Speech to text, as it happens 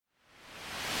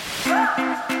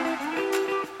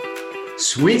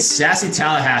Sweet sassy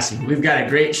Tallahassee, we've got a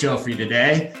great show for you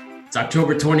today. It's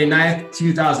October 29th,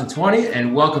 2020,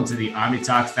 and welcome to the Omni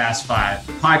Talk Fast 5,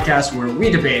 the podcast where we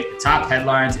debate the top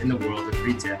headlines in the world of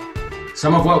retail.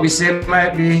 Some of what we say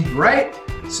might be right,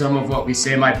 some of what we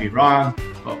say might be wrong,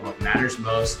 but what matters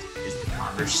most is the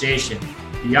conversation.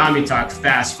 The Omni Talk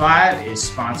Fast 5 is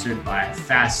sponsored by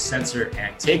Fast Sensor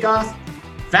and Takeoff.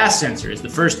 Fast Sensor is the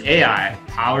first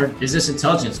AI-powered business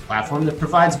intelligence platform that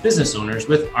provides business owners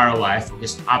with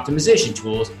ROI-focused optimization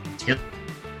tools tailored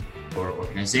for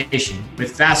organization.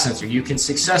 With Fast Sensor, you can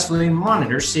successfully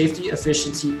monitor safety,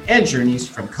 efficiency, and journeys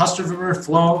from customer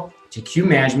flow to queue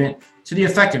management to the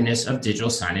effectiveness of digital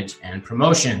signage and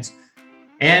promotions.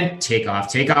 And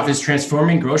Takeoff. Takeoff is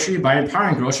transforming grocery by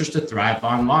empowering grocers to thrive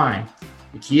online.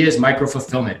 The key is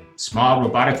micro-fulfillment, small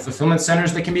robotic fulfillment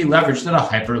centers that can be leveraged at a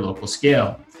hyper-local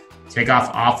scale.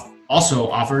 Takeoff also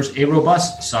offers a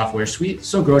robust software suite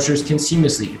so grocers can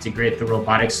seamlessly integrate the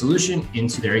robotic solution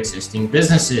into their existing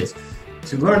businesses.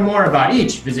 To learn more about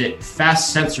each, visit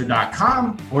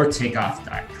fastsensor.com or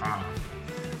takeoff.com.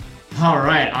 All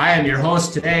right, I am your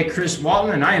host today, Chris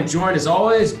Walton, and I am joined as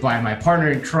always by my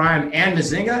partner in crime, Ann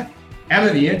Mazinga,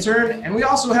 Emma the intern, and we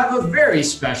also have a very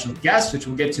special guest, which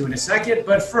we'll get to in a second.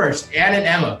 But first, Ann and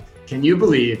Emma, can you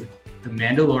believe The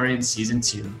Mandalorian Season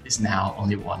 2 is now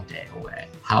only one day away?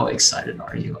 How excited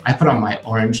are you? I put on my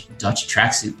orange Dutch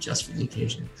tracksuit just for the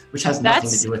occasion, which has nothing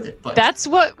to do with it. But that's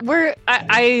what we're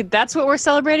that's what we're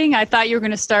celebrating. I thought you were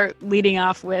going to start leading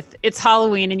off with it's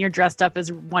Halloween and you're dressed up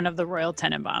as one of the Royal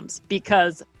Tenenbaums,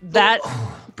 because that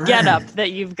getup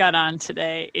that you've got on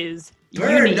today is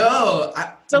unique. No,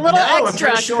 it's a little extra. I'm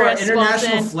trying to show our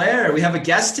international Walton. flair. We have a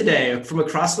guest today from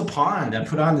across the pond. I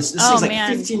put on this. This thing's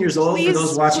like 15 years old for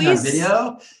those watching on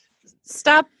video.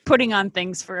 Stop putting on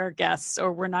things for our guests,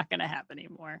 or we're not going to have any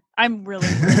more. I'm really.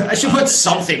 I should put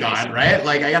something on, right?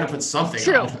 Like I got to put something.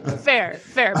 True, on. fair.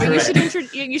 But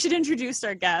you should introduce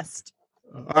our guest.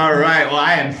 All right. Well,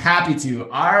 I am happy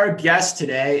to. Our guest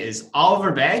today is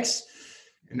Oliver Banks.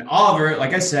 And Oliver,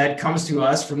 like I said, comes to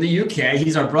us from the UK.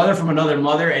 He's our brother from another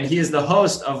mother, and he is the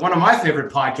host of one of my favorite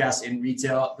podcasts in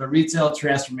retail, the Retail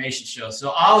Transformation Show. So,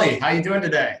 Ollie, how you doing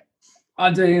today?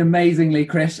 I'm doing amazingly,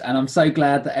 Chris, and I'm so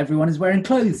glad that everyone is wearing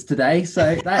clothes today.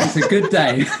 So that is a good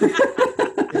day.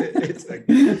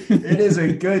 It is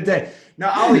a good day.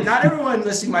 Now, Ollie, not everyone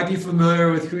listening might be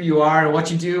familiar with who you are and what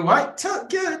you do.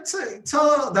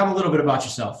 Tell them a little bit about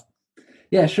yourself.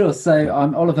 Yeah, sure. So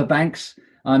I'm Oliver Banks.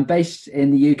 I'm based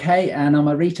in the UK and I'm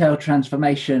a retail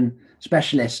transformation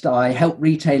specialist. I help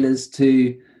retailers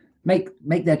to make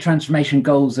their transformation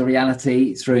goals a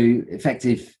reality through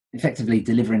effectively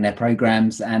delivering their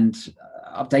programs and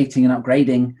updating and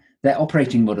upgrading their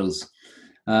operating models.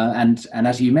 And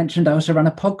as you mentioned, I also run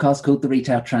a podcast called the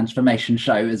Retail Transformation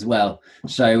Show as well.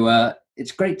 So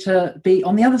it's great to be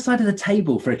on the other side of the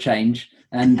table for a change.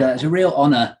 And it's a real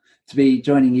honor to be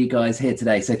joining you guys here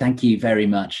today. So thank you very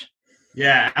much.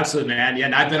 Yeah, absolutely, man. Yeah,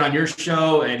 and I've been on your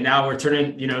show, and now we're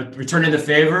returning the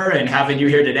favor and having you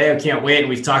here today. I can't wait. And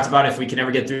we've talked about if we can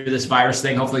ever get through this virus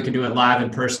thing, hopefully we can do it live in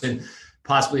person,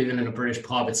 possibly even in a British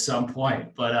pub at some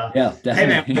point. But yeah,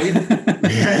 definitely. Hey,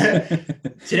 man,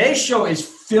 today's show is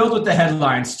filled with the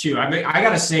headlines too. I mean, I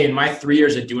got to say, in my 3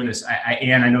 years of doing this,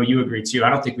 and I know you agree too, I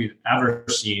don't think we've ever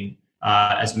seen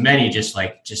as many just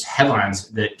headlines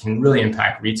that can really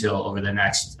impact retail over the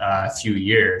next few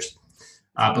years.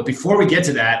 But before we get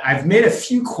to that, I've made a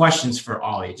few questions for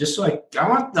Ollie, just so I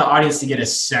want the audience to get a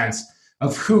sense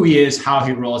of who he is, how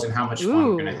he rolls, and how much fun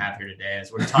we're going to have here today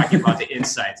as we're talking about the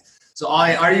insights. So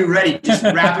Ollie, are you ready? Just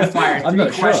rapid fire, 3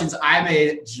 questions I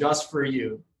made just for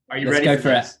you. Are you ready? Let's go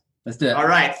for it. Let's do it. All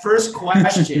right, first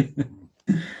question.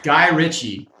 Guy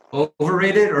Ritchie,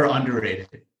 overrated or underrated?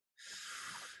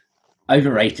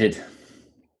 Overrated.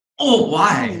 Oh,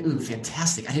 why? Ooh,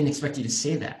 fantastic. I didn't expect you to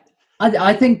say that.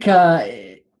 I think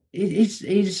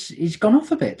he's gone off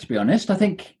a bit, to be honest. I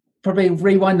think probably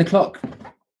rewind the clock,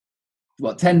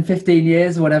 10, 15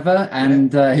 years or whatever,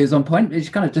 and he was on point. He's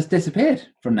kind of just disappeared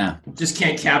from now. Just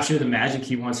can't capture the magic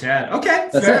he once had. Okay,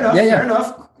 That's fair it. enough. Yeah. Fair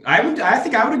enough. I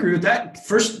think I would agree with that.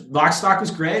 First, Lock, Stock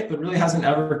was great, but really hasn't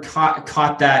ever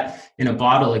caught that in a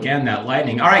bottle again, that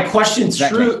lightning. All right, question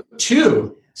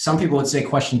two. Some people would say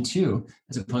question 2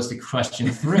 as opposed to question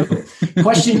 3.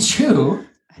 Question 2,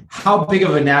 how big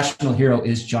of a national hero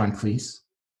is John Cleese?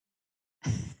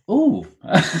 Oh,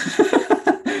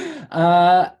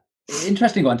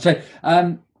 interesting one. So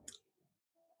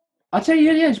I'll tell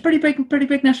you, he's pretty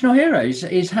big national hero.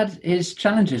 He's had his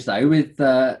challenges though with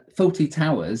faulty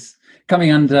towers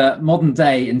coming under modern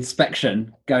day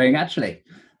inspection, going, actually,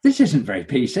 this isn't very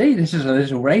PC. This is a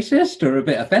little racist or a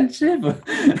bit offensive.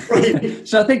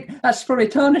 So I think that's probably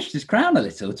tarnished his crown a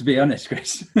little, to be honest,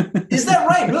 Chris. Is that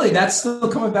right? Really? That's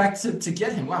still coming back to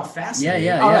get him. Wow, fascinating.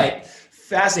 Yeah. All right.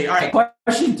 Fascinating. All right,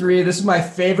 question 3. This is my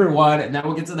favorite one, and then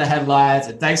we'll get to the headlines.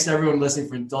 And thanks to everyone listening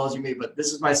for indulging me, but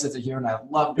this is my sense of humor, and I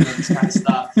love doing this kind of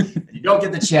stuff. And you don't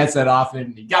get the chance that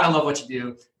often. You got to love what you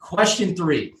do. Question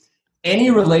 3. Any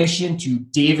relation to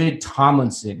David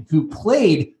Tomlinson, who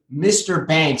played Mr.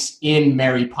 Banks in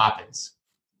Mary Poppins?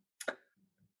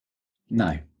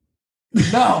 No.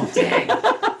 No, dang.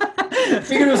 I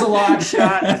figured it was a long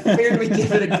shot. I figured we'd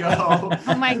give it a go.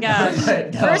 Oh my God.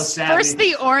 First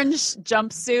the orange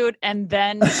jumpsuit and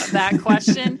then that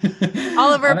question.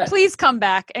 Oliver, please come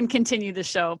back and continue the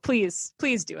show. Please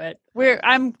do it.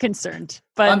 I'm concerned.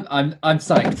 But I'm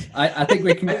psyched. I think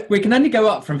we can only go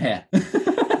up from here.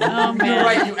 Oh, man. You're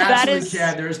right. You absolutely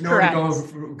can. There's nowhere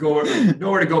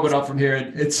to go but up from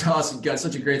here. It's awesome. You got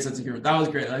such a great sense of humor. That was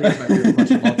great. I think it's my favorite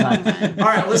question of all time. All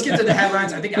right, let's get to the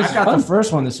headlines. I think I've got the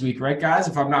first one this week, right, guys?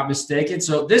 If I'm not mistaken.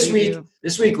 So this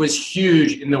week was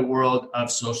huge in the world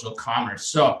of social commerce.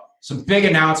 So some big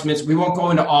announcements. We won't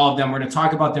go into all of them. We're going to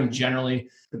talk about them generally.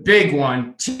 The big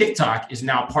one, TikTok is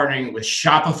now partnering with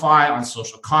Shopify on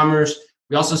social commerce.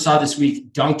 We also saw this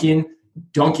week Dunkin',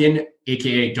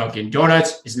 aka Dunkin'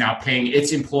 Donuts, is now paying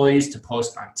its employees to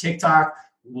post on TikTok.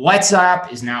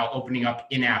 WhatsApp is now opening up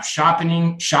in-app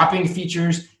shopping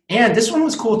features. And this one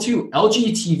was cool too.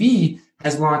 LG TV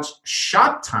has launched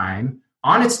Shop Time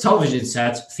on its television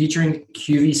sets featuring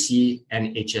QVC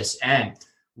and HSN.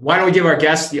 Why don't we give our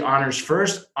guests the honors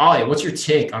first? Ollie, what's your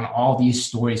take on all these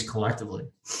stories collectively?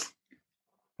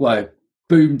 Well,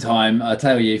 boom time, I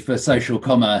tell you, for social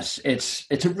commerce. It's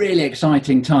a really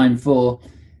exciting time for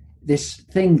this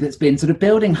thing that's been sort of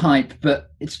building hype,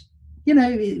 but it's,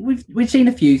 we've seen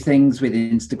a few things with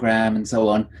Instagram and so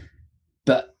on,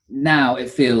 but now it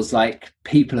feels like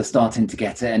people are starting to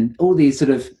get it, and all these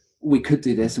sort of, we could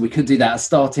do this, we could do that, are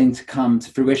starting to come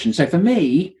to fruition. So for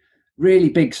me, really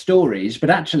big stories,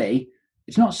 but actually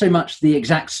it's not so much the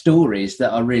exact stories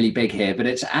that are really big here, but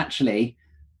it's actually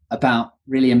about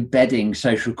really embedding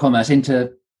social commerce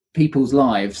into people's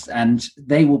lives, and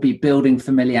they will be building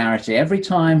familiarity every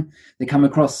time they come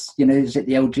across, is it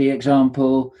the LG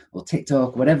example or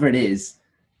TikTok, whatever it is,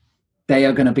 they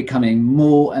are going to be becoming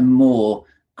more and more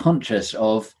conscious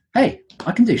of, hey,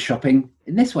 I can do shopping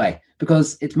in this way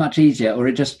because it's much easier, or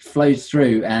it just flows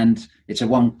through and it's a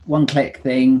one click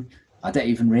thing. I don't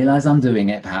even realize I'm doing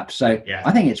it perhaps. So yeah.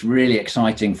 I think it's really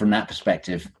exciting from that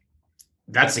perspective.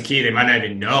 That's the key. They might not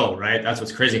even know, right? That's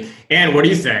what's crazy. And what do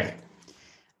you think?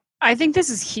 I think this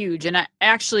is huge, and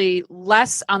actually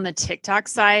less on the TikTok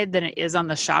side than it is on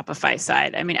the Shopify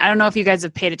side. I mean, I don't know if you guys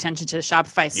have paid attention to the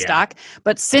Shopify stock,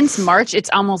 but since March,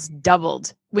 it's almost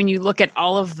doubled when you look at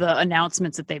all of the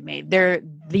announcements that they've made. They're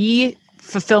the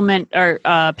fulfillment or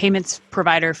payments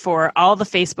provider for all the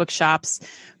Facebook shops.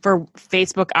 For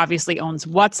Facebook obviously owns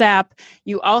WhatsApp.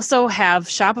 You also have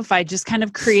Shopify just kind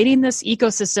of creating this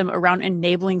ecosystem around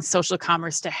enabling social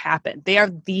commerce to happen. They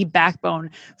are the backbone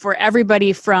for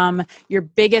everybody from your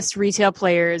biggest retail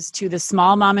players to the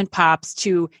small mom and pops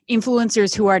to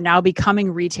influencers who are now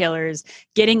becoming retailers,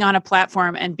 getting on a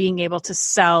platform and being able to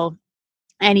sell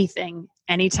anything,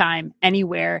 anytime,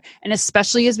 anywhere. And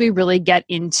especially as we really get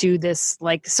into this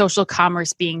like social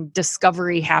commerce being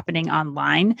discovery happening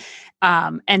online.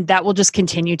 And that will just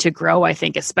continue to grow, I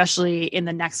think, especially in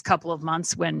the next couple of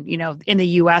months when, in the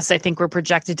US, I think we're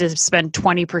projected to spend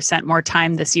 20% more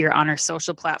time this year on our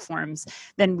social platforms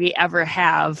than we ever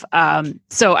have.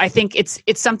 So I think it's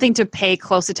something to pay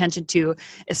close attention to,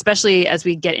 especially as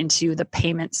we get into the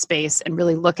payment space and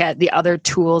really look at the other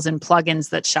tools and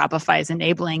plugins that Shopify is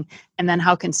enabling, and then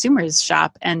how consumers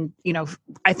shop. And,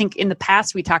 I think in the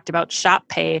past we talked about Shop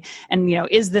Pay and,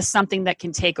 is this something that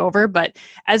can take over? But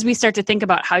as we start to think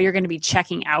about how you're going to be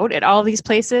checking out at all these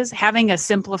places, having a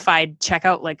simplified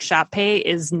checkout like Shop Pay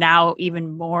is now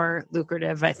even more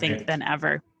lucrative, I think, than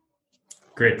ever.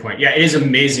 Great point. Yeah, it is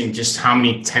amazing just how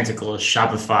many tentacles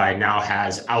Shopify now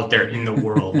has out there in the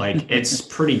world. Like, it's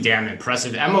pretty damn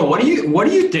impressive. Emma, what do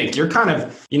you think? You're kind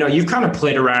of, you've kind of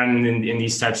played around in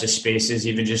these types of spaces,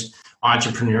 even just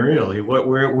entrepreneurially.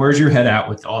 Where's your head at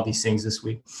with all these things this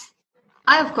week?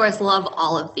 I, of course, love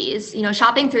all of these.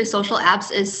 Shopping through social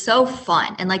apps is so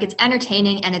fun and it's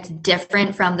entertaining and it's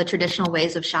different from the traditional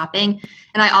ways of shopping.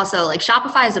 And I also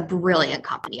Shopify is a brilliant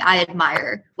company. I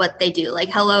admire what they do.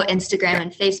 Hello, Instagram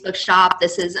and Facebook shop.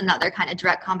 This is another kind of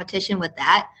direct competition with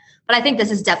that. But I think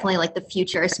this is definitely the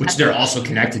future. Which they're also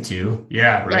connected to.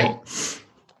 Yeah, right. Yeah.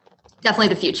 Definitely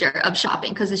the future of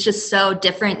shopping because it's just so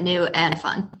different, new, and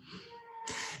fun.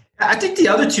 I think the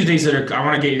other two things that I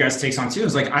want to get you guys' takes on too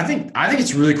is like, I think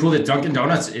it's really cool that Dunkin'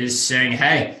 Donuts is saying,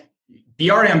 hey, be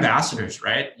our ambassadors,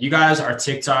 right? You guys are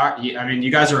TikTok. I mean,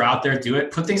 you guys are out there, do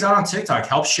it, put things out on TikTok,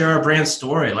 help share a brand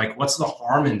story. Like, what's the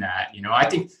harm in that? I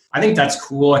think that's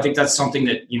cool. I think that's something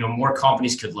that, more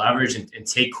companies could leverage and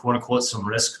take quote unquote some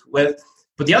risk with.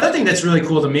 But the other thing that's really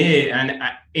cool to me, and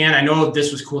I know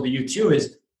this was cool to you too,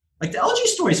 is like the LG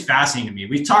story is fascinating to me.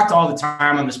 We've talked all the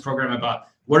time on this program about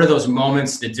what are those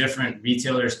moments that different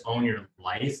retailers own your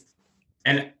life.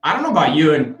 And I don't know about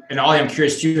you and Ollie, I'm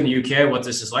curious too in the UK what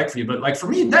this is like for you. But like for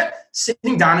me, that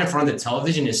sitting down in front of the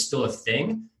television is still a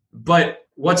thing. But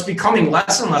what's becoming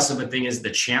less and less of a thing is the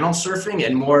channel surfing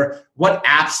and more what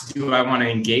apps do I want to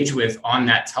engage with on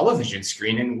that television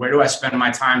screen and where do I spend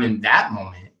my time in that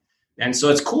moment? And so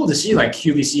it's cool to see like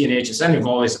QVC and HSN who've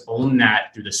always owned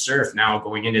that through the surf now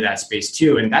going into that space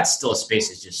too. And that's still a space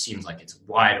that just seems like it's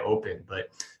wide open. But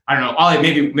I don't know, Ollie,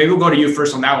 maybe we'll go to you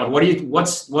first on that one.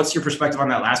 What's your perspective on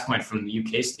that last point from the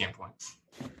UK standpoint?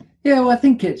 Yeah, well, I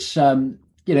think it's, the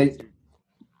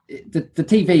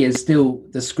TV is still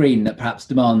the screen that perhaps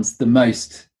demands the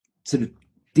most sort of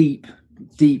deep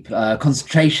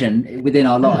concentration within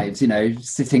our lives,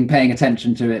 sitting, paying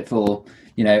attention to it for,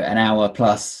 an hour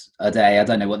plus a day. I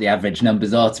don't know what the average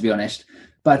numbers are, to be honest,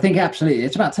 but I think absolutely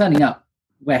it's about turning up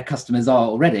where customers are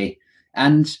already.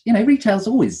 And, retail's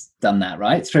always done that,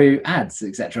 right? Through ads,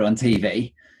 etc. on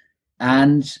TV.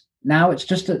 And now it's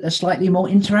just a slightly more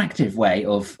interactive way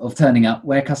of turning up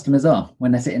where customers are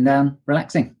when they're sitting down,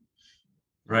 relaxing.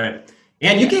 Right.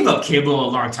 And you gave up cable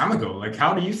a long time ago. Like,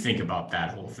 how do you think about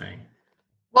that whole thing?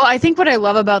 Well, I think what I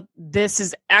love about this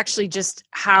is actually just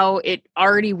how it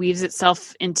already weaves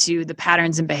itself into the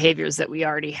patterns and behaviors that we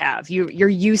already have. You're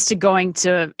used to going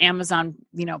to Amazon,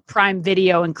 Prime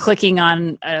Video and clicking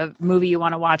on a movie you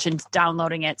want to watch and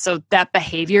downloading it. So that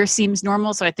behavior seems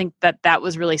normal. So I think that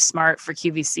was really smart for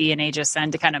QVC and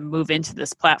HSN to kind of move into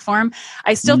this platform.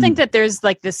 I still think that there's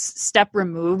like this step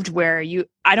removed where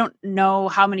I don't know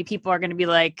how many people are going to be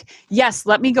like, yes,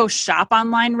 let me go shop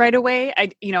online right away.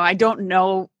 I don't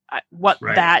know what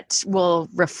that will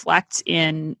reflect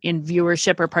in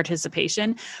viewership or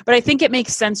participation. But I think it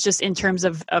makes sense just in terms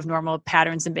of normal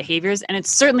patterns and behaviors. And it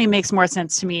certainly makes more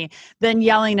sense to me than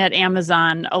yelling at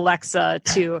Amazon Alexa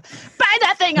to buy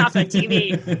that thing off the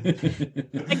TV.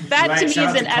 Like that to me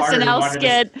is an SNL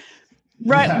skit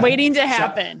waiting to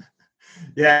happen.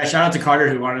 Shout out to Carter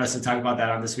who wanted us to talk about that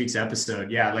on this week's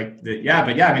episode. I mean,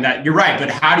 you're right. But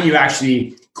how do you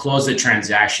actually close a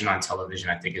transaction on television?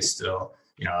 I think is still,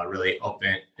 a really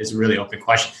open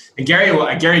question. And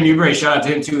Gary Newberry, shout out to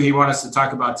him too. He wanted us to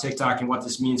talk about TikTok and what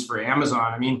this means for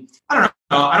Amazon. I mean, I don't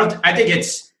know. I think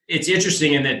it's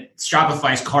interesting in that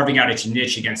Shopify is carving out its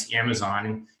niche against Amazon.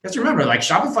 And you have to remember, like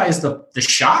Shopify is the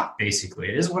shop, basically.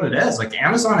 It is what it is. Like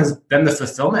Amazon has been the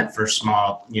fulfillment for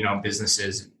small,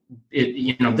 businesses.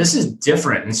 This is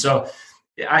different. And so,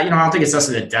 I don't think it's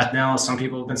necessarily a death knell, as some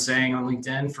people have been saying on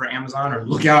LinkedIn for Amazon or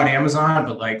look out Amazon,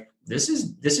 but like, this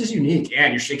is unique.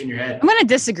 And you're shaking your head. I'm going to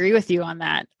disagree with you on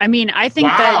that. I mean, I think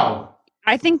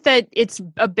that it's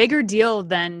a bigger deal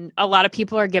than a lot of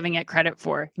people are giving it credit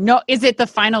for. No, is it the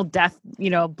final death,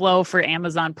 blow for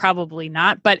Amazon? Probably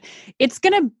not, but it's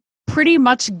going to pretty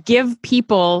much give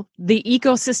people the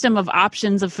ecosystem of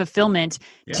options of fulfillment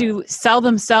to sell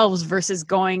themselves versus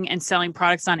going and selling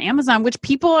products on Amazon, which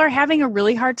people are having a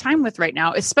really hard time with right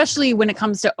now, especially when it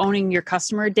comes to owning your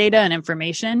customer data and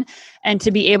information, and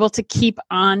to be able to keep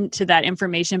on to that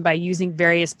information by using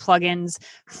various plugins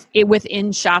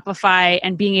within Shopify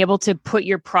and being able to put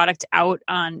your product out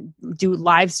on, do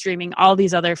live streaming, all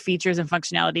these other features and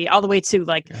functionality, all the way to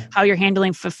how you're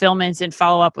handling fulfillment and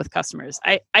follow up with customers.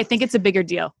 I think it's a bigger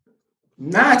deal.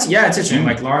 It's interesting.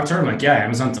 Like long term,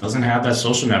 Amazon doesn't have that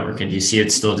social network, and you see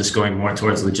it's still just going more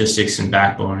towards logistics and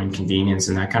backbone and convenience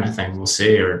and that kind of thing. We'll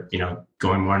see, or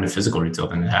going more into physical retail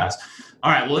than it has.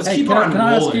 All right, well, let's keep on. Can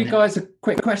I ask you guys a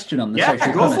quick question on the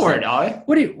social go for it, Ollie.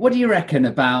 What do you reckon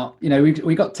about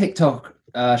we got TikTok,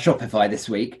 Shopify this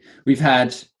week. We've had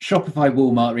Shopify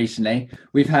Walmart recently.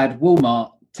 We've had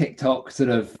Walmart TikTok sort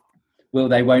of will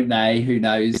they, won't they? Who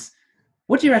knows?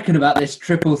 What do you reckon about this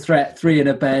triple threat, 3 in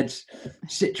a bed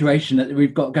situation that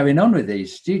we've got going on with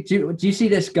these? Do you see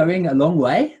this going a long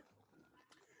way?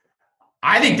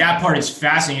 I think that part is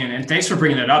fascinating, and thanks for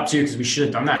bringing that up too, because we should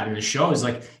have done that in the show. Is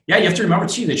you have to remember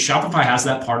too that Shopify has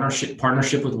that partnership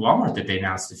with Walmart that they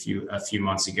announced a few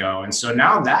months ago, and so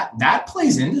now that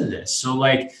plays into this. So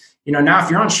now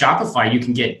if you're on Shopify, you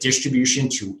can get distribution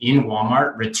to in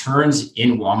Walmart, returns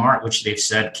in Walmart, which they've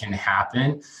said can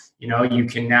happen. You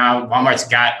can now, Walmart's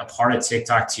got a part of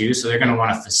TikTok too. So they're going to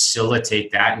want to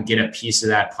facilitate that and get a piece of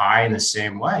that pie in the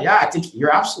same way. Yeah, I think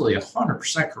you're absolutely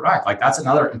 100% correct. Like that's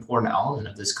another important element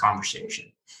of this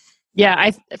conversation.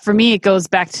 Yeah, for me, it goes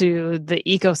back to the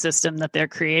ecosystem that they're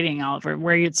creating, Oliver,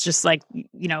 where it's just like,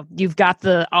 you've got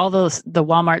all the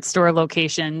Walmart store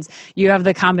locations. You have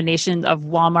the combination of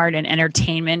Walmart and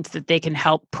entertainment that they can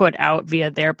help put out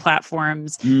via their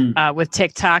platforms with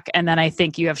TikTok. And then I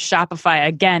think you have Shopify,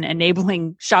 again,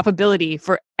 enabling shoppability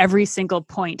for every single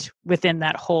point within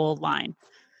that whole line.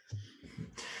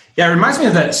 Yeah, it reminds me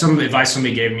of some advice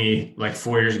somebody gave me like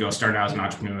 4 years ago, starting out as an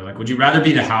entrepreneur. Like, would you rather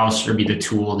be the house or be the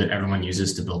tool that everyone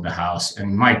uses to build the house?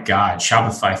 And my God,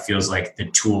 Shopify feels like the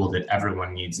tool that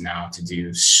everyone needs now to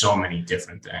do so many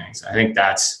different things. I think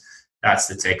that's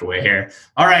the takeaway here.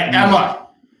 All right, Emma,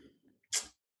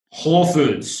 Whole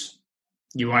Foods.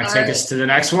 You want to take us to the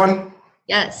next one?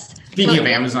 Yes. Speaking of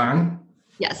Amazon.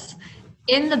 Yes.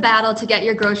 In the battle to get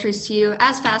your groceries to you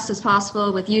as fast as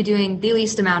possible with you doing the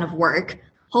least amount of work,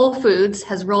 Whole Foods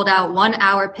has rolled out 1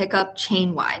 hour pickup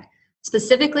chain-wide.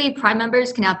 Specifically, Prime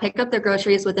members can now pick up their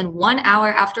groceries within 1 hour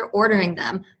after ordering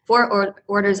them for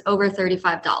orders over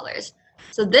 $35.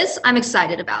 So this I'm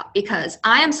excited about because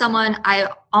I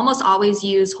almost always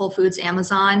use Whole Foods,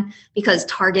 Amazon, because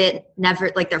Target never,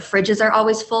 like their fridges are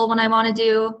always full when I want to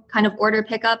do kind of order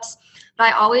pickups. But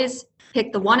I always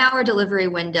pick the 1 hour delivery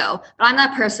window. But I'm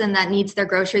that person that needs their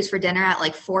groceries for dinner at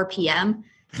like 4 p.m.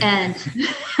 And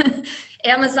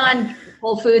Amazon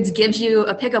Whole Foods gives you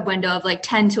a pickup window of like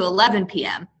 10 to 11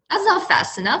 p.m. That's not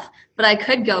fast enough, but I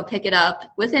could go pick it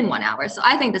up within 1 hour. So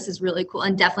I think this is really cool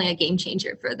and definitely a game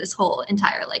changer for this whole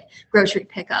entire like grocery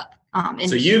pickup.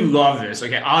 So you love this.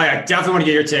 Okay, Ollie, I definitely want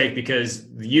to get your take because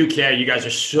the UK, you guys are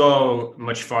so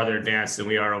much farther advanced than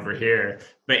we are over here.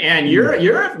 But Anne, you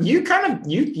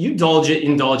indulge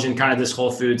in kind of this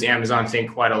Whole Foods, Amazon thing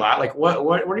quite a lot. Like what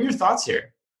are your thoughts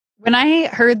here? When I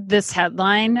heard this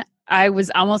headline, I was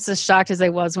almost as shocked as I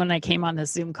was when I came on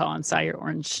this Zoom call and saw your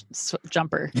orange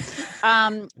jumper.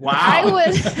 Wow. I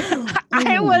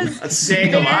was That's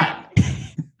saying a lot.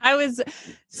 I was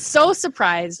so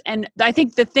surprised. And I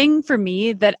think the thing for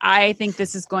me that I think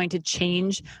this is going to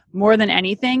change more than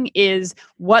anything is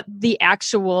what the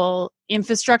actual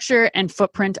infrastructure and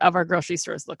footprint of our grocery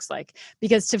stores looks like.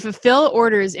 Because to fulfill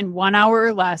orders in 1 hour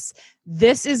or less,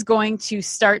 this is going to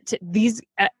start to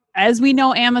as we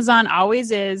know, Amazon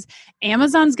always is.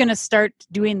 Amazon's going to start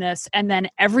doing this, and then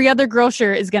every other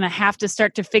grocer is going to have to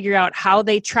start to figure out how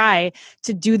they try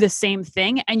to do the same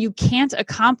thing. And you can't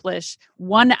accomplish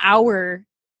 1 hour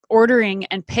ordering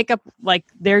and pick up like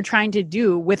they're trying to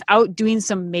do without doing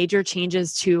some major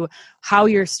changes to how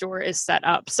your store is set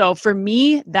up. So for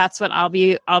me, that's what I'll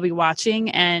be watching.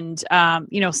 And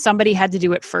somebody had to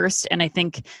do it first, and I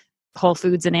think Whole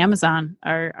Foods and Amazon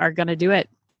are going to do it.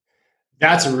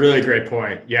 That's a really great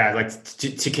point. Yeah, like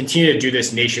to continue to do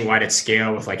this nationwide at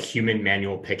scale with like human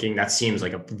manual picking, that seems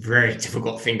like a very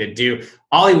difficult thing to do.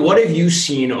 Ollie, what have you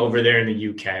seen over there in the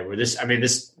UK where this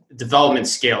development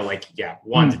scale,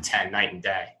 1 to 10, night and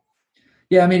day?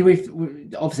 Yeah, I mean, we've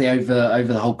obviously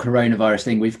over the whole coronavirus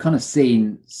thing, we've kind of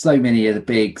seen so many of the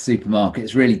big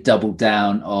supermarkets really double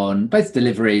down on both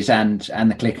deliveries and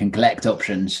the click and collect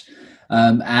options.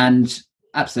 And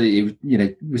absolutely,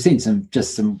 we've seen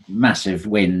some massive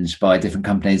wins by different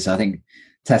companies. I think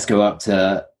Tesco up to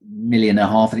 $1.5 million.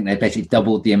 I think they basically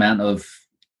doubled the amount of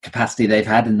capacity they've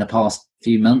had in the past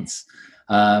few months.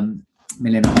 $1.5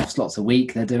 million slots a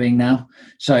week they're doing now.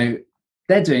 So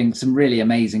they're doing some really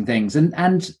amazing things,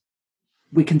 and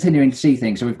we're continuing to see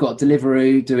things. So we've got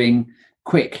Deliveroo doing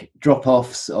quick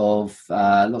drop-offs of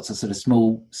lots of sort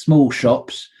of small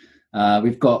shops.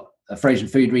 We've got a frozen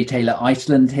food retailer,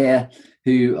 Iceland, here,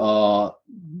 who are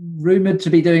rumored to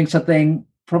be doing something,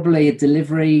 probably a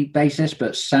delivery basis,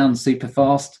 but sounds super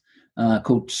fast,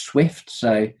 called Swift.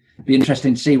 So it'd be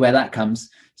interesting to see where that comes.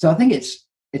 So I think it's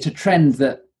a trend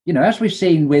that, as we've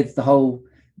seen with the whole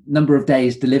number of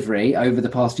days delivery over the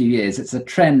past few years, it's a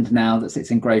trend now that sits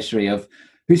in grocery of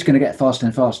who's going to get faster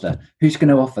and faster, who's going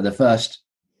to offer the first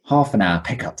half an hour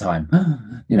pickup time.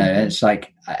 It's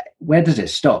like, where does it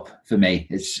stop for me?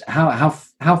 It's how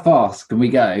fast can we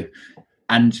go?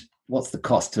 And what's the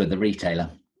cost to the retailer?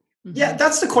 Yeah,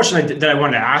 that's the question that I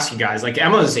wanted to ask you guys. Like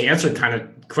Emma's answer kind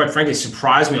of, quite frankly,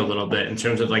 surprised me a little bit in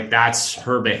terms of like, that's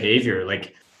her behavior.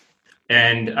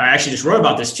 And I actually just wrote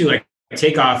about this too. Like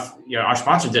Takeoff, our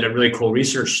sponsor did a really cool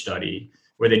research study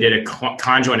where they did a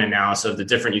conjoint analysis of the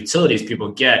different utilities people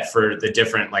get for the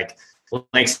different like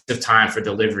lengths of time for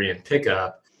delivery and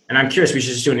pickup. And I'm curious, we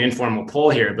should just do an informal poll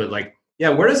here, but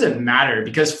where does it matter?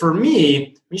 Because for me,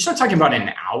 when you start talking about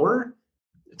an hour,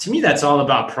 to me, that's all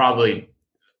about probably,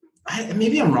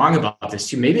 maybe I'm wrong about this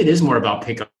too. Maybe it is more about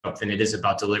pickup than it is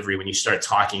about delivery when you start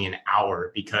talking an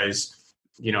hour, because,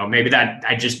 maybe that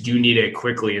I just do need it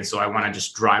quickly. And so I want to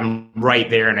just drive right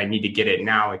there and I need to get it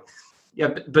now.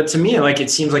 Yeah. But to me, like, it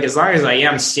seems like as long as I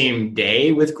am same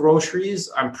day with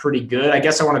groceries, I'm pretty good. I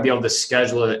guess I want to be able to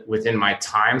schedule it within my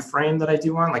time frame that I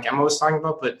do want, like Emma was talking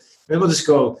about, but maybe we'll just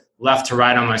go left to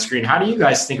right on my screen. How do you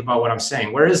guys think about what I'm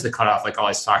saying? Where is the cutoff? Like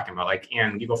Ollie's talking about, like,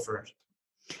 Ann, you go first.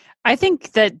 I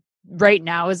think that right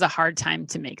now is a hard time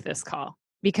to make this call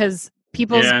because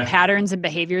people's patterns and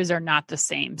behaviors are not the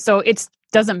same. So it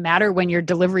doesn't matter when your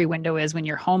delivery window is when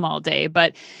you're home all day.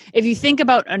 But if you think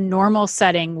about a normal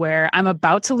setting where I'm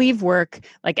about to leave work,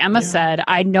 like Emma said,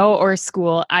 or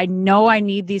school, I know I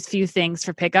need these few things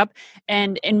for pickup.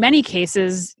 And in many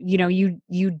cases, you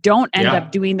don't end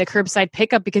up doing the curbside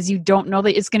pickup because you don't know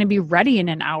that it's going to be ready in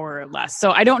an hour or less.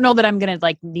 So I don't know that I'm going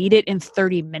to need it in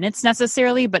 30 minutes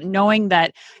necessarily, but knowing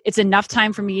that it's enough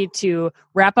time for me to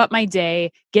wrap up my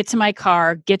day, get to my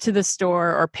car, get to the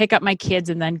store, or pick up my kids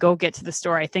and then go get to the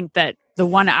store. I think that the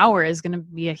 1 hour is going to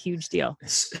be a huge deal.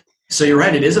 So you're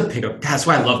right. It is a pickup. That's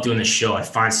why I love doing this show. I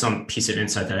find some piece of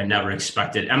insight that I never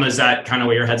expected. Emma, is that kind of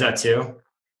where your head's at too?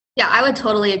 Yeah, I would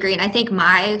totally agree. And I think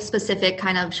my specific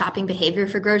kind of shopping behavior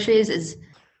for groceries is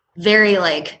very,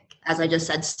 as I just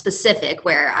said, specific,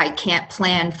 where I can't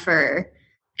plan for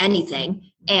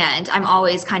anything. And I'm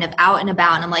always kind of out and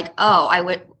about. And I'm like, oh, I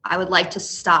would like to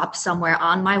stop somewhere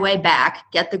on my way back,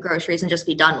 get the groceries, and just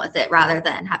be done with it rather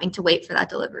than having to wait for that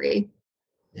delivery.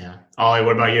 Yeah. Ollie,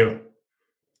 what about you?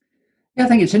 Yeah, I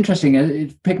think it's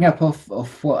interesting. Picking up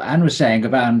off what Anne was saying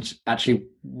about actually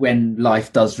when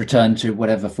life does return to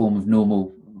whatever form of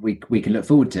normal we can look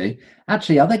forward to.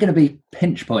 Actually, are there going to be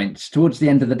pinch points towards the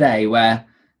end of the day where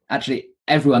actually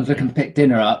everyone's looking to pick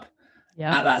dinner up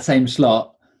at that same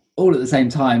slot, all at the same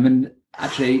time, and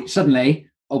actually suddenly,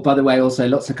 oh, by the way, also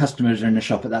lots of customers are in the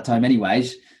shop at that time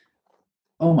anyways.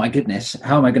 Oh my goodness,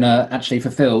 how am I going to actually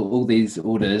fulfill all these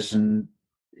orders? And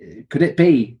could it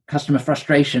be customer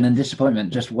frustration and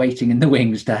disappointment just waiting in the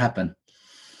wings to happen?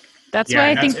 That's why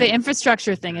I think the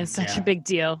infrastructure thing is such a big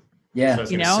deal. Yeah.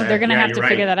 They're going to have to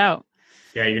figure that out.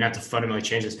 Yeah, you're going to have to fundamentally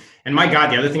change this. And my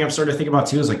God, the other thing I'm starting to think about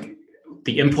too is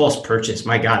the impulse purchase.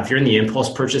 My God, if you're in the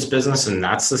impulse purchase business and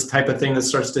that's this type of thing that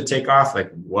starts to take off,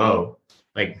 whoa.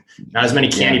 Not as many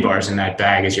candy bars in that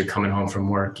bag as you're coming home from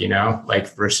work,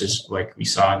 versus we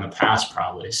saw in the past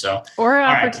probably. So, or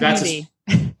opportunity.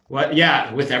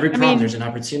 With every problem, there's an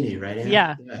opportunity, right?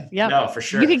 Yeah. No, for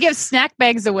sure. You could give snack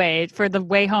bags away for the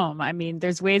way home. I mean,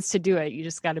 there's ways to do it. You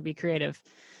just got to be creative.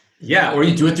 Yeah, or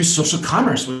you do it through social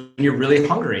commerce when you're really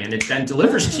hungry and it then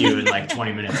delivers to you in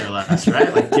 20 minutes or less,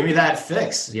 right? Give me that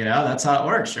fix, that's how it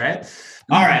works, right?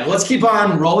 All right, let's keep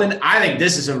on rolling. I think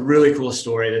this is a really cool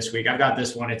story this week. I've got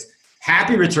this one. It's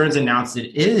Happy Returns announced that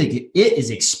it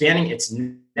is expanding its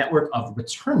network of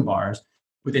return bars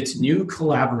with its new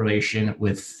collaboration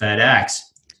with FedEx.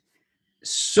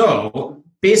 So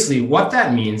basically what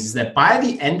that means is that by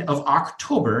the end of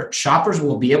October, shoppers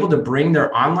will be able to bring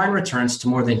their online returns to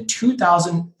more than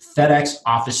 2,000 FedEx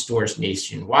office stores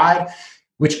nationwide,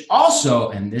 which also,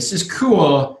 and this is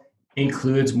cool,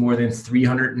 includes more than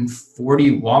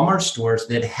 340 Walmart stores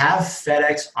that have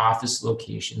FedEx office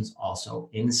locations also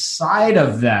inside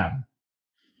of them.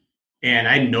 And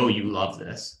I know you love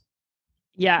this.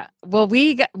 Yeah. Well,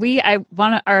 I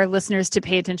want our listeners to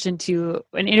pay attention to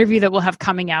an interview that we'll have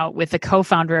coming out with the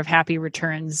co-founder of Happy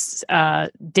Returns,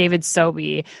 David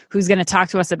Sobey, who's going to talk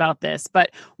to us about this.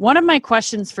 But one of my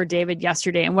questions for David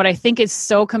yesterday, and what I think is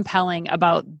so compelling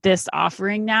about this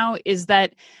offering now, is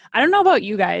that I don't know about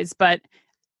you guys, but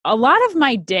a lot of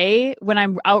my day when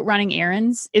I'm out running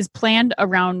errands is planned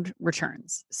around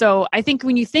returns. So I think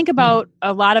when you think about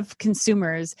a lot of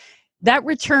consumers, that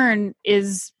return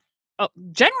is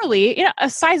generally a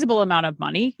sizable amount of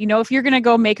money. If you're going to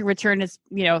go make a return, it's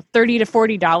 $30 to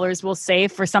 $40, we'll say,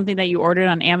 for something that you ordered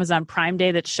on Amazon Prime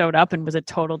Day that showed up and was a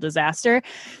total disaster.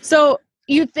 So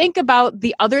you think about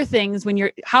the other things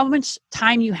how much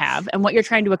time you have and what you're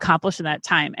trying to accomplish in that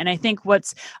time. And I think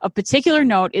what's of particular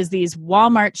note is these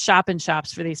Walmart shop and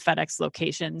shops for these FedEx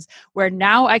locations, where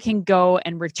now I can go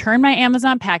and return my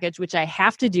Amazon package, which I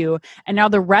have to do. And now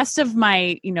the rest of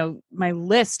my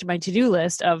to-do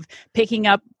list of picking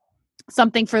up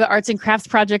something for the arts and crafts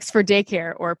projects for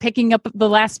daycare or picking up the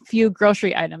last few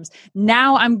grocery items.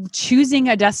 Now I'm choosing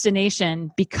a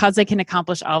destination because I can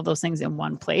accomplish all of those things in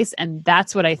one place. And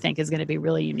that's what I think is going to be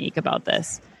really unique about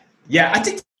this. Yeah, I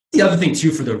think the other thing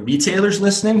too, for the retailers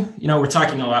listening, we're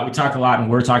talking a lot, we talk a lot, and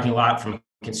we're talking a lot from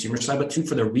a consumer side, but two,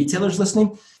 for the retailers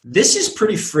listening, this is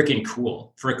pretty freaking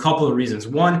cool for a couple of reasons.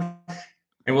 One,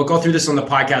 and we'll go through this on the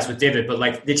podcast with David, but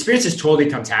like the experience is totally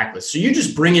contactless. So you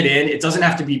just bring it in. It doesn't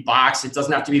have to be boxed. It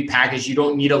doesn't have to be packaged. You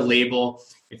don't need a label.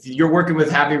 If you're working with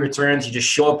Happy Returns, you just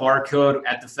show a barcode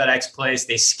at the FedEx place.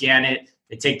 They scan it.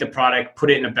 They take the product, put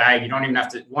it in a bag. You don't even have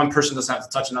to, one person doesn't have to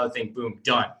touch another thing. Boom,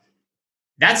 done.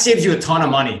 That saves you a ton of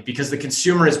money because the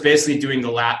consumer is basically doing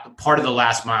the part of the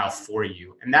last mile for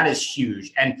you. And that is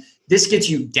huge. And this gets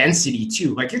you density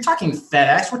too. Like you're talking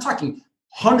FedEx, we're talking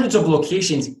hundreds of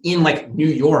locations in like New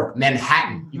York,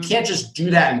 Manhattan. You can't just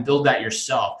do that and build that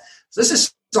yourself. So this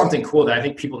is something cool that I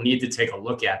think people need to take a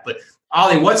look at. But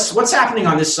Ollie, what's happening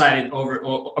on this side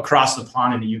across the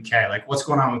pond in the UK? Like what's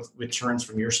going on with returns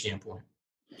from your standpoint?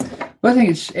 Well, I think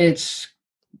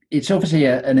it's obviously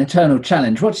an internal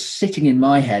challenge. What's sitting in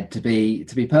my head, to be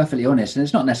perfectly honest, and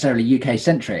it's not necessarily UK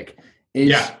centric,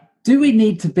 is do we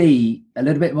need to be a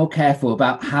little bit more careful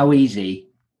about how easy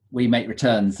we make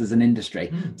returns as an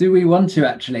industry? Do we want to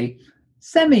actually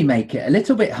make it a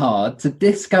little bit hard to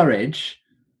discourage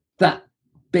that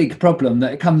big problem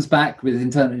that it comes back with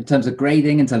in terms of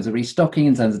grading, in terms of restocking,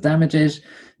 in terms of damages,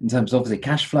 in terms of obviously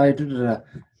cash flow?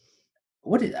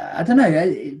 I don't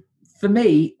know. For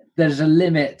me, there's a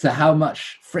limit to how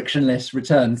much frictionless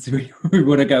returns we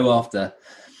want to go after.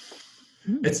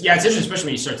 It's interesting, especially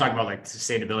when you start talking about like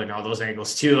sustainability and all those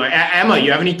angles too. Like, Emma,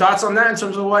 you have any thoughts on that in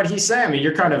terms of what he's saying? I mean,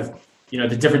 you're kind of,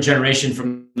 the different generation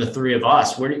from the three of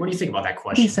us. What do you think about that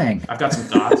question? What are you saying? I've got some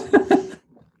thoughts.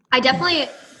 I definitely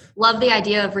love the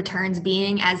idea of returns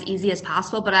being as easy as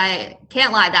possible, but I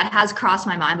can't lie, that has crossed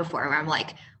my mind before where I'm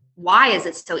like, why is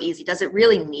it so easy? Does it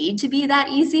really need to be that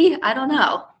easy? I don't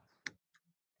know.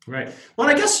 Right. Well,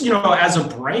 I guess, as a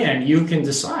brand, you can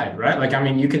decide, right? Like, I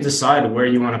mean, you can decide where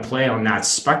you want to play on that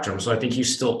spectrum. So I think you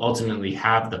still ultimately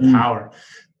have the power.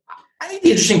 I think the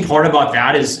interesting part about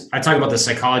that is I talk about the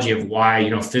psychology of why,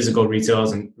 physical retail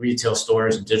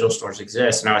stores and digital stores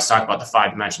exist. And I always talk about the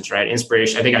 5 dimensions, right?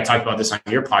 Inspiration. I think I talked about this on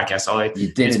your podcast, Ollie.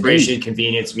 Inspiration, indeed.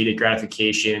 Convenience, immediate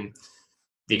gratification,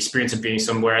 the experience of being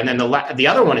somewhere. And then the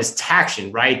other one is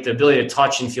taction, right? The ability to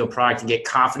touch and feel product and get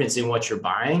confidence in what you're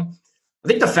buying. I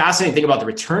think the fascinating thing about the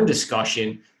return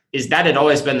discussion is that it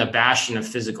always been the bastion of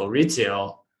physical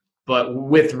retail, but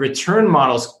with return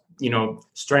models,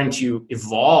 starting to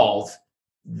evolve,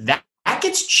 that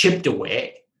gets chipped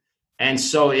away. And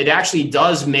so it actually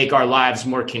does make our lives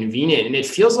more convenient. And it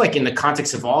feels like in the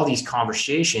context of all these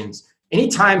conversations,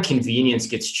 anytime convenience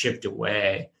gets chipped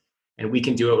away and we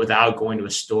can do it without going to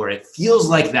a store, it feels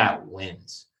like that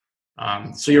wins.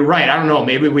 So you're right. I don't know.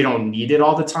 Maybe we don't need it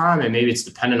all the time, and maybe it's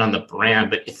dependent on the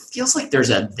brand, but it feels like there's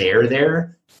a there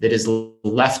that is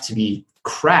left to be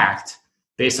cracked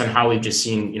based on how we've just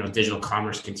seen, digital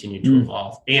commerce continue to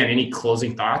evolve. And any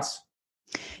closing thoughts?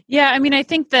 Yeah, I mean, I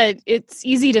think that it's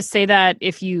easy to say that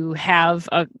if you have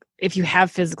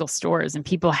physical stores and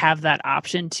people have that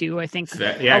option too. I think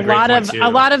a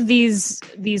lot of these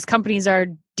companies are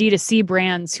D2C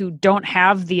brands who don't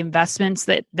have the investments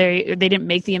that they didn't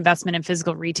make the investment in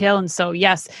physical retail. And so,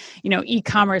 yes,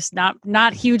 e-commerce,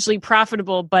 not hugely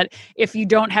profitable, but if you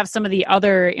don't have some of the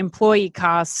other employee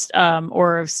costs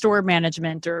or store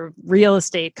management or real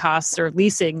estate costs or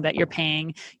leasing that you're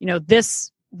paying,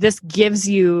 this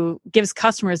gives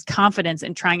customers confidence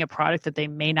in trying a product that they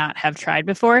may not have tried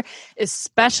before,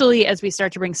 especially as we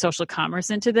start to bring social commerce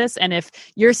into this. And if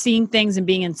you're seeing things and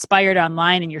being inspired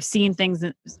online and you're seeing things,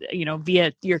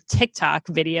 via your TikTok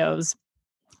videos,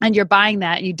 and you're buying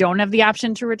that and you don't have the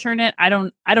option to return it, I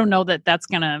don't know that that's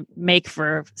going to make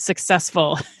for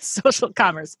successful social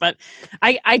commerce. But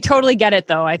I totally get it,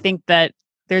 though. I think that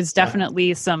there's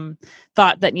definitely some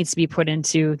thought that needs to be put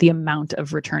into the amount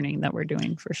of returning that we're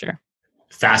doing, for sure.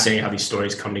 Fascinating how these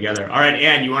stories come together. All right,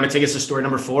 Anne, you want to take us to story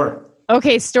number 4?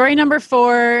 Okay, story number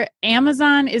 4,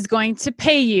 Amazon is going to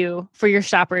pay you for your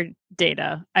shopper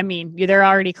data. I mean, they're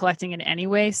already collecting it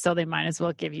anyway, so they might as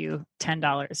well give you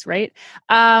 $10, right?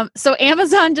 So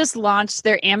Amazon just launched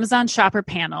their Amazon Shopper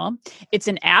Panel. It's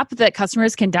an app that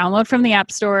customers can download from the App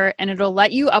Store, and it'll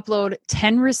let you upload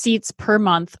 10 receipts per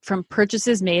month from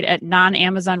purchases made at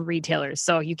non-Amazon retailers.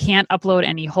 So you can't upload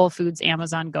any Whole Foods,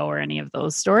 Amazon Go, or any of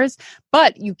those stores,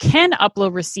 but you can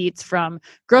upload receipts from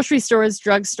grocery stores,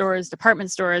 drugstores,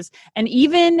 department stores, and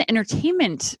even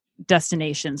entertainment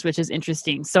destinations, which is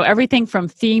interesting. So everything from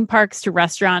theme parks to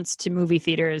restaurants to movie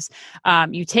theaters,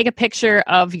 you take a picture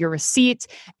of your receipt,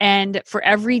 and for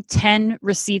every 10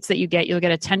 receipts that you get, you'll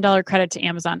get a $10 credit to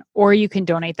Amazon, or you can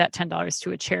donate that $10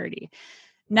 to a charity.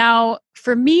 Now,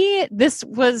 for me,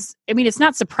 it's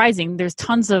not surprising. There's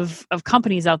tons of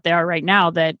companies out there right now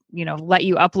that, let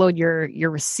you upload your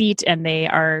receipt, and they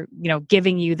are,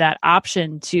 giving you that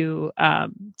option to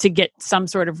get some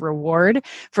sort of reward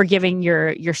for giving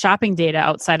your shopping data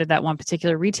outside of that one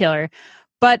particular retailer.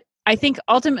 But I think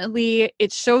ultimately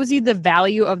it shows you the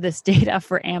value of this data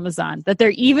for Amazon, that they're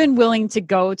even willing to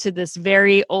go to this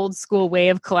very old school way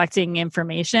of collecting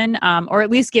information, or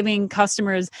at least giving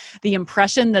customers the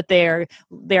impression that they're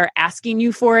asking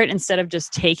you for it instead of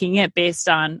just taking it based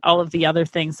on all of the other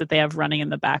things that they have running in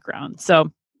the background.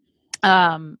 So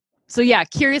yeah,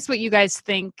 curious what you guys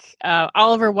think.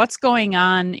 Oliver, what's going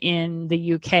on in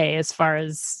the UK as far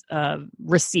as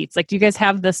receipts? Like, do you guys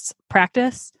have this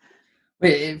practice?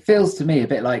 It feels to me a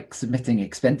bit like submitting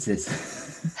expenses,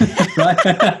 right?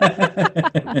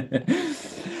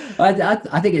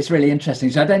 I think it's really interesting.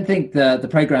 So I don't think the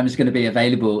program is going to be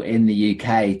available in the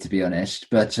UK, to be honest.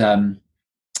 But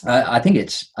I think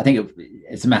it's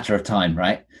a matter of time,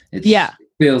 right? It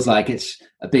feels like it's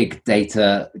a big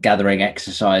data gathering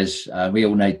exercise. We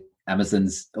all know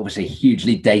Amazon's obviously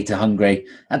hugely data hungry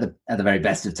at the very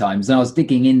best of times. And I was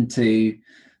digging into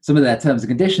some of their terms and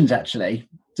conditions actually,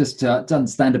 just to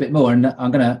understand a bit more. And I'm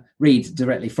going to read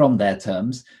directly from their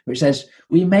terms, which says,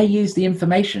 "We may use the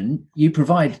information you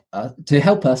provide to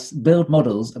help us build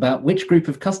models about which group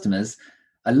of customers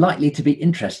are likely to be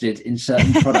interested in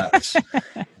certain products."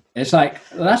 It's like,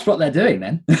 well, that's what they're doing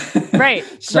then. Right.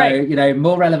 So, right.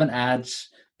 More relevant ads,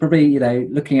 probably,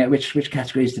 looking at which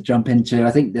categories to jump into.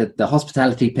 I think the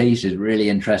hospitality piece is really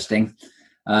interesting.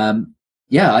 I've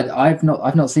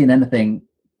not seen anything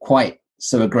quite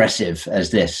so aggressive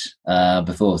as this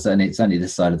before. Certainly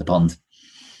this side of the pond.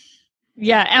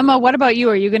 Yeah. Emma, what about you?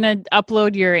 Are you going to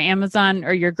upload your Amazon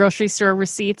or your grocery store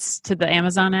receipts to the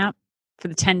Amazon app for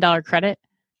the $10 credit?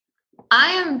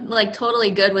 I am totally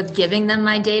good with giving them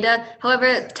my data.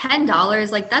 However,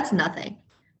 $10, that's nothing.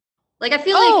 I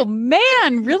feel oh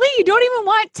man, really? You don't even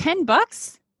want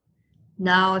 $10?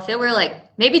 No, if it were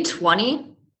maybe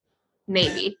 20,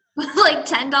 maybe.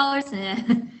 $10, eh.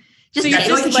 I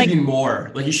feel like it should be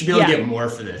more. You should be able to get more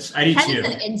for this. I do too. It's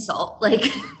an insult. I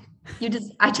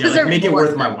deserve make it more.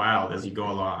 worth my while as you go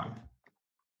along.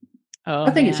 Oh,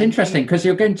 I think it's interesting because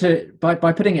you're going to by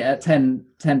putting it at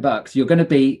 $10, you're going to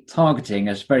be targeting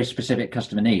a very specific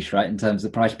customer niche, right? In terms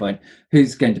of the price point,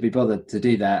 who's going to be bothered to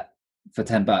do that for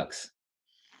 $10?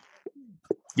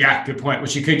 Yeah, good point.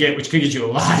 Which could get you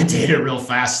a lot of data real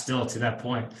fast. Still to that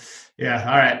point. Yeah.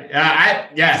 All right.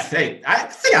 I think I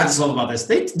just love about this.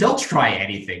 They'll try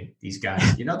anything. These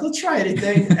guys, they'll try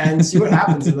anything and see what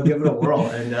happens, and they'll give it a whirl,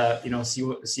 and see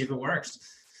if it works.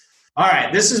 All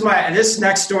right. This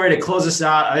next story to close us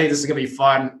out. I think this is gonna be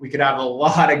fun. We could have a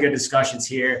lot of good discussions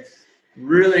here.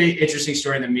 Really interesting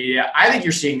story in the media. I think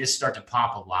you're seeing this start to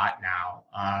pop a lot now.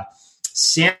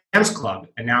 Sam's Club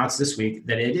announced this week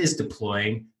that it is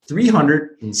deploying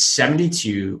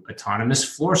 372 autonomous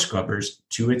floor scrubbers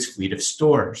to its fleet of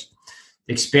stores.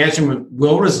 The expansion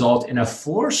will result in a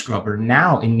floor scrubber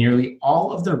now in nearly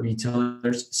all of the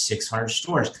retailer's 600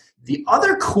 stores. The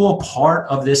other cool part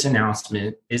of this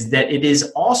announcement is that it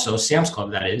is also, Sam's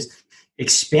Club that is,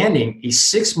 expanding a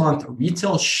 6-month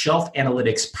retail shelf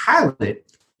analytics pilot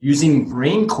using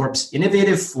Brain Corp's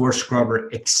innovative floor scrubber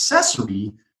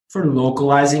accessory for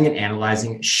localizing and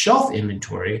analyzing shelf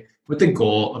inventory with the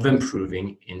goal of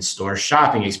improving in-store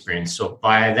shopping experience. So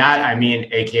by that, I mean,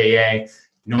 AKA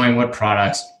knowing what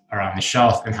products are on the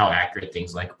shelf and how accurate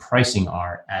things like pricing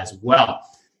are as well.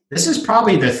 This is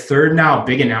probably the third now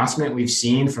big announcement we've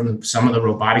seen from some of the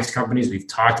robotics companies. We've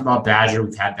talked about Badger.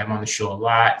 We've had them on the show a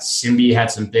lot. Simbi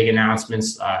had some big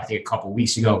announcements, I think a couple of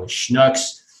weeks ago with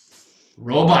Schnucks.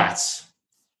 Robots.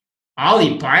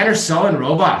 Ollie, buying or selling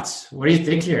robots? What do you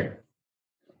think here?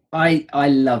 I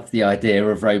love the idea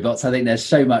of robots. I think there's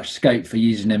so much scope for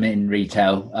using them in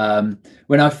retail.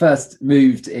 When I first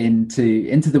moved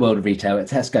into the world of retail at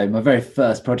Tesco, my very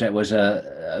first project was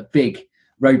a big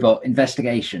robot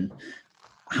investigation.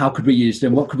 How could we use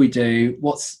them? What could we do?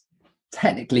 What's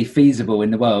technically feasible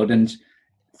in the world? And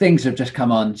things have just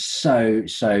come on so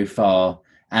far.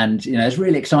 And, it's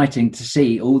really exciting to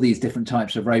see all these different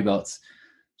types of robots,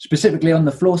 specifically on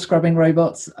the floor scrubbing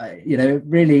robots.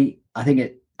 Really, I think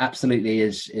it absolutely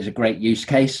is a great use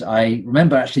case. I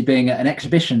remember actually being at an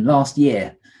exhibition last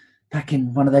year, back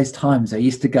in one of those times I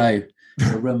used to go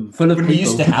to a room full of people. We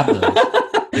used to have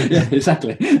those. Yeah,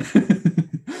 exactly.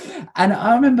 And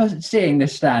I remember seeing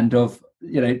this stand of,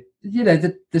 the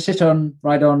sit on,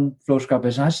 ride on floor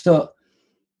scrubbers. And I just thought,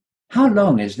 how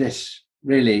long is this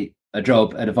really a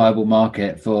job at a viable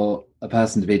market for a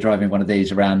person to be driving one of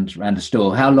these around a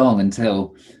store? How long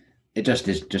until it just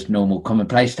is just normal,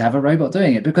 commonplace to have a robot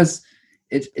doing it? Because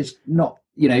it's not,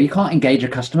 you can't engage a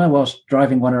customer whilst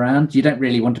driving one around. You don't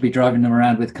really want to be driving them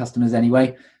around with customers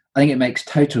anyway. I think it makes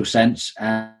total sense,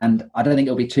 and I don't think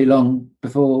it'll be too long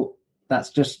before that's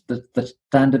just the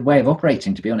standard way of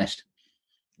operating, to be honest.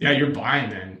 Yeah, you're buying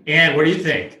then. And what do you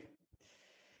think?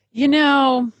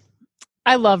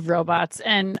 I love robots,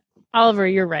 and Oliver,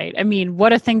 you're right. I mean,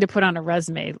 what a thing to put on a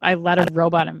resume. I led a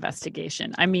robot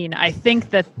investigation. I mean, I think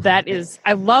that is,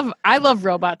 I love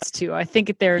robots too. I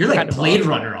think they're You're incredible. Like Blade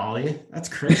Runner, Ollie. That's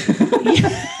crazy.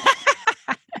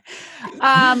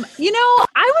 I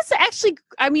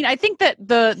think that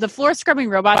the floor scrubbing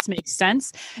robots make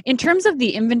sense. In terms of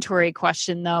the inventory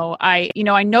question though, I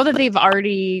know that they've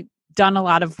already done a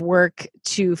lot of work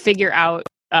to figure out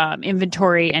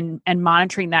inventory and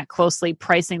monitoring that closely,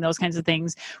 pricing, those kinds of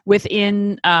things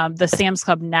within the Sam's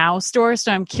Club Now store.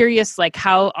 So I'm curious, like,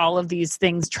 how all of these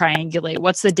things triangulate.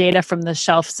 What's the data from the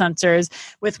shelf sensors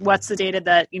with what's the data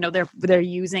that they're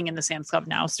using in the Sam's Club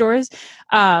Now stores.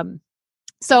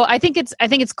 So I think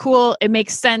it's cool. It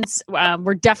makes sense.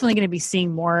 We're definitely going to be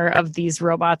seeing more of these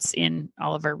robots in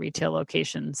all of our retail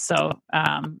locations. So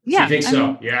yeah. So you think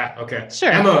so? Yeah. Okay.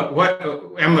 Sure. Emma,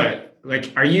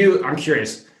 like, I'm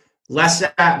curious, less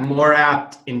apt, more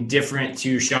apt, indifferent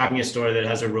to shopping a store that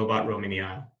has a robot roaming the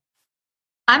aisle?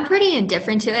 I'm pretty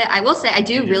indifferent to it. I will say I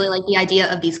do really like the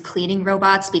idea of these cleaning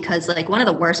robots, because like one of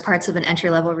the worst parts of an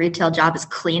entry-level retail job is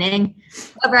cleaning.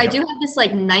 However, I do have this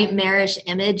like nightmarish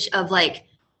image of like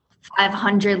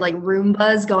 500 like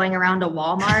Roombas going around a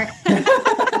Walmart,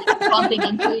 like, bumping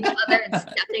into each other and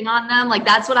stepping on them. Like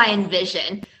that's what I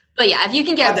envision. But yeah, if you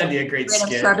can get that'd be a great rid of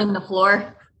skit. scrubbing the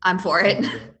floor, I'm for it.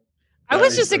 I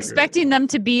was just expecting them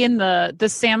to be in the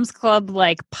Sam's Club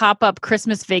like pop-up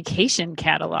Christmas vacation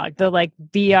catalog, the like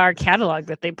VR catalog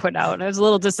that they put out. I was a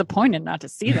little disappointed not to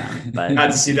see them, but not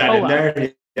to see that in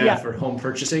there. Yeah, for home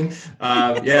purchasing.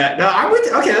 I'm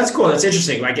with. Okay, that's cool. That's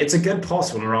interesting. Like, it's a good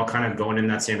pulse when we're all kind of going in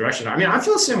that same direction. I mean, I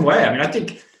feel the same way. I mean, I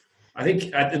think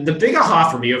the big aha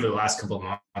for me over the last couple of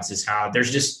months is how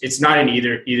it's not an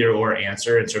either or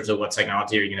answer in terms of what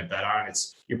technology you're going to bet on.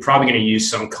 You're probably going to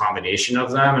use some combination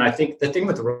of them. And I think the thing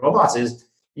with the robots is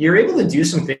you're able to do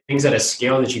some things at a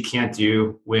scale that you can't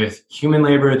do with human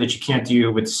labor, that you can't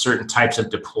do with certain types of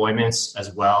deployments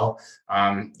as well.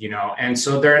 And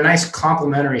so they're a nice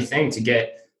complementary thing to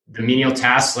get the menial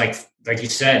tasks, like you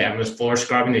said, Emma's floor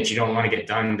scrubbing that you don't want to get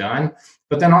done,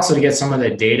 but then also to get some of the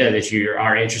data that you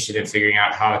are interested in figuring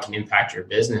out how it can impact your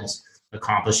business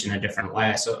accomplished in a different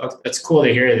way. So it's cool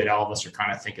to hear that all of us are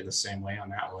kind of thinking the same way on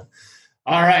that one.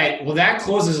 All right. Well, that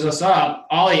closes us up.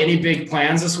 Ollie, any big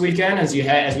plans this weekend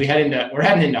we're heading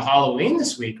into Halloween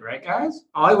this week, right, guys?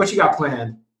 Ollie, what you got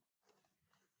planned?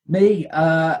 Me,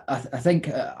 I think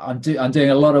I'm doing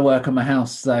a lot of work on my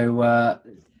house, so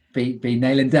be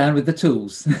nailing down with the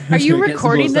tools. Are you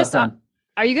recording this?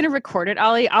 Are you going to record it,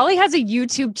 Ollie? Ollie has a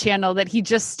YouTube channel that he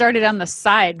just started on the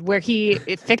side where he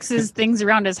fixes things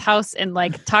around his house and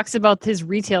like talks about his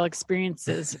retail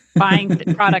experiences buying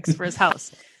the products for his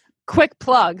house. Quick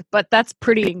plug, but that's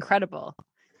pretty incredible.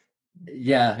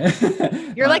 Yeah.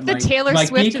 You're like the Taylor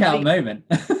Swift of the moment.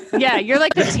 Yeah, you're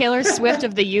like the Taylor Swift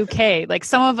of the UK. Like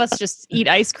some of us just eat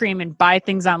ice cream and buy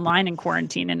things online in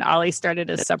quarantine, and Ollie started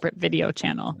a separate video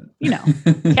channel,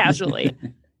 casually.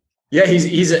 Yeah,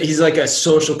 he's like a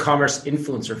social commerce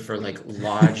influencer for like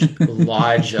lodge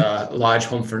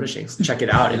home furnishings. Check it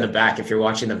out in the back if you're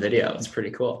watching the video. It's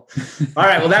pretty cool. All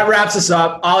right, well, that wraps us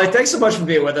up. Ollie, thanks so much for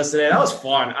being with us today. That was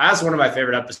fun. That's one of my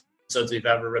favorite episodes we've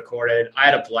ever recorded. I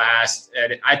had a blast,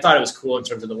 and I thought it was cool in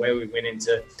terms of the way we went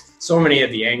into so many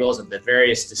of the angles of the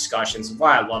various discussions of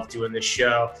why I love doing this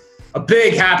show. A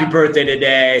big happy birthday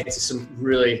today to some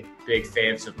really big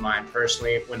faves of mine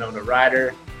personally: Winona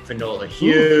Ryder, Finola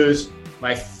Hughes,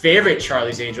 my favorite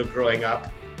Charlie's Angel growing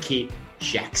up, Kate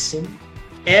Jackson,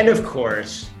 and of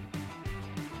course,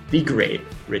 the great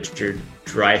Richard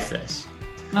Dreyfuss.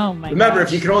 Oh my! Remember,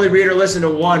 if you can only read or listen to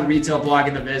one retail blog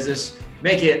in the business,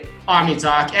 make it Omni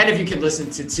Talk, and if you can listen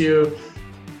to two,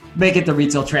 make it the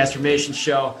Retail Transformation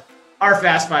Show. Our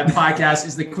Fast Five podcast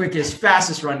is the quickest,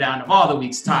 fastest rundown of all the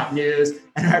week's top news,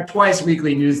 and our twice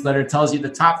weekly newsletter tells you the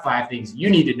top 5 things you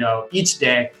need to know each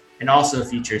day, and also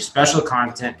features special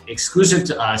content exclusive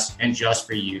to us and just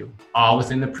for you, all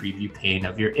within the preview pane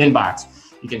of your inbox.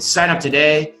 You can sign up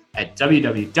today at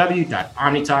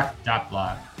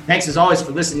www.omnitalk.blog. Thanks as always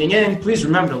for listening in. Please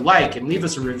remember to like and leave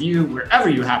us a review wherever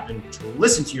you happen to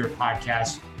listen to your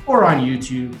podcast or on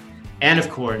YouTube. And of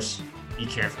course, be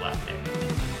careful out there.